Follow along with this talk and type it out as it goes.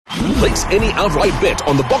Place any outright bet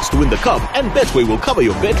on the box to win the cup, and Betway will cover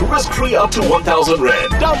your bet risk-free up to 1,000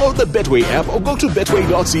 Rand. Download the Betway app or go to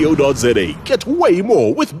betway.co.za. Get way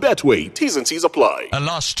more with Betway. T's and C's apply. A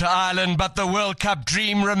loss to Ireland, but the World Cup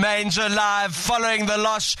dream remains alive following the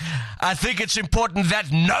loss. I think it's important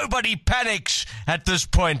that nobody panics at this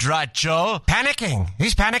point, right, Joel? Panicking?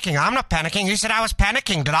 Who's panicking? I'm not panicking. Who said I was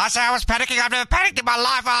panicking? Did I say I was panicking? I've never panicked in my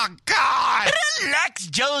life. Oh, God! Relax,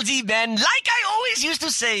 Jonesy, man. Like I always used to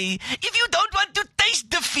say, if you don't want to taste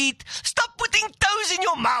defeat, stop putting toes in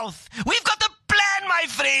your mouth. We've got a plan, my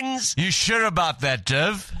friends. You sure about that,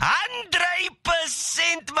 Dev?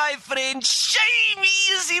 100%, my friend. Shame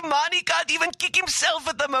Imani can't even kick himself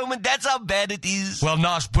at the moment. That's how bad it is. Well,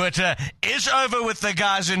 Nas Buerta is over with the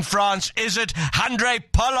guys in France. Is it Handre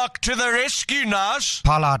Pollock to the rescue, Nas?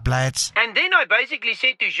 Pollard blades. And then I basically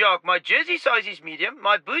said to Jacques, my jersey size is medium,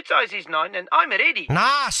 my boot size is 9, and I'm ready.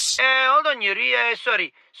 Nice. Hold on, Yuri.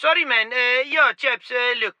 Sorry, man. Yeah, chaps,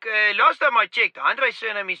 look, last time I checked, Handre's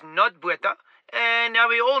surname is not Buerta. And now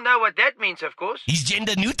we all know what that means, of course. He's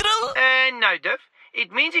gender neutral? No, Div.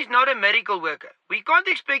 It means he's not a miracle worker. We can't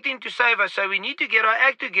expect him to save us, so we need to get our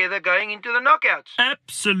act together going into the knockouts.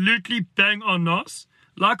 Absolutely bang on, Nos.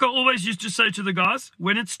 Like I always used to say to the guys,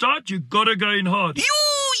 when it starts, you gotta go in hard.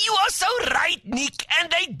 You are so right, Nick. And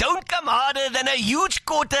they don't come harder than a huge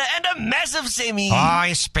quarter and a massive semi. Oh,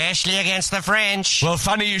 especially against the French. Well,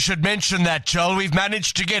 funny you should mention that, Joel. We've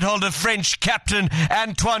managed to get hold of French captain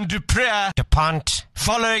Antoine Dupont.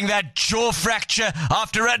 Following that jaw fracture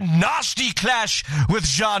after a nasty clash with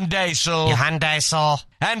Jean Deysel. Johan Deysel.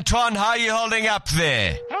 Antoine, how are you holding up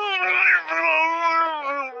there?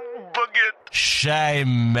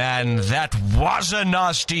 Shame, man. That was a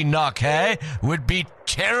nasty knock, hey? Would be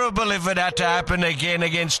terrible if it had to happen again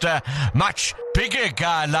against a much bigger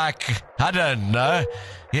guy like, I don't know,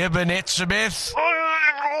 Ebenet Smith.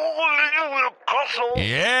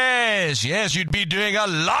 Yes, you'd be doing a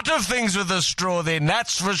lot of things with a straw then,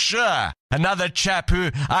 that's for sure. Another chap who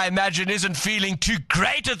I imagine isn't feeling too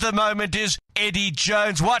great at the moment is Eddie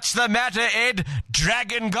Jones. What's the matter, Ed?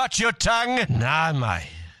 Dragon got your tongue? No, mate.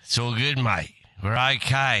 It's all good, mate. We're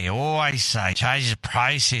okay. Always say, change the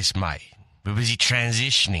process, mate. We're busy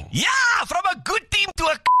transitioning. Yeah, from a good team to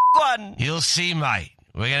a one. You'll see, mate.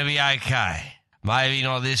 We're going to be okay. Maybe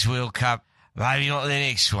not this World Cup. Maybe not the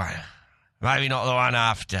next one. Maybe not the one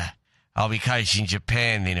after. I'll be coaching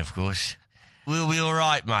Japan then, of course. We'll be all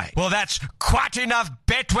right, mate. Well, that's quite enough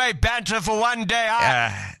Betway banter for one day.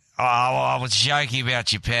 I was joking about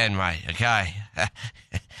Japan, mate, okay?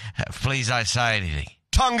 Please don't say anything.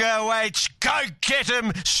 Tonga awaits. Go get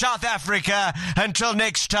him, South Africa. Until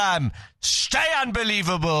next time, stay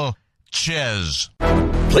unbelievable. Cheers.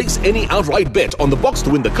 Place any outright bet on the box to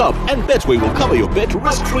win the cup, and Betway will cover your bet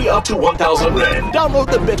risk-free up to 1,000 Rand.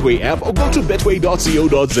 Download the Betway app or go to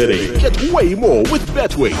betway.co.za. Get way more with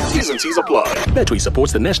Betway. T's and C's apply. Betway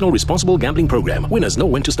supports the National Responsible Gambling Program. Winners know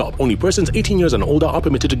when to stop. Only persons 18 years and older are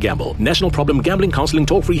permitted to gamble. National Problem Gambling Counseling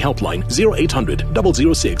toll-free helpline 0800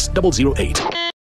 006 008.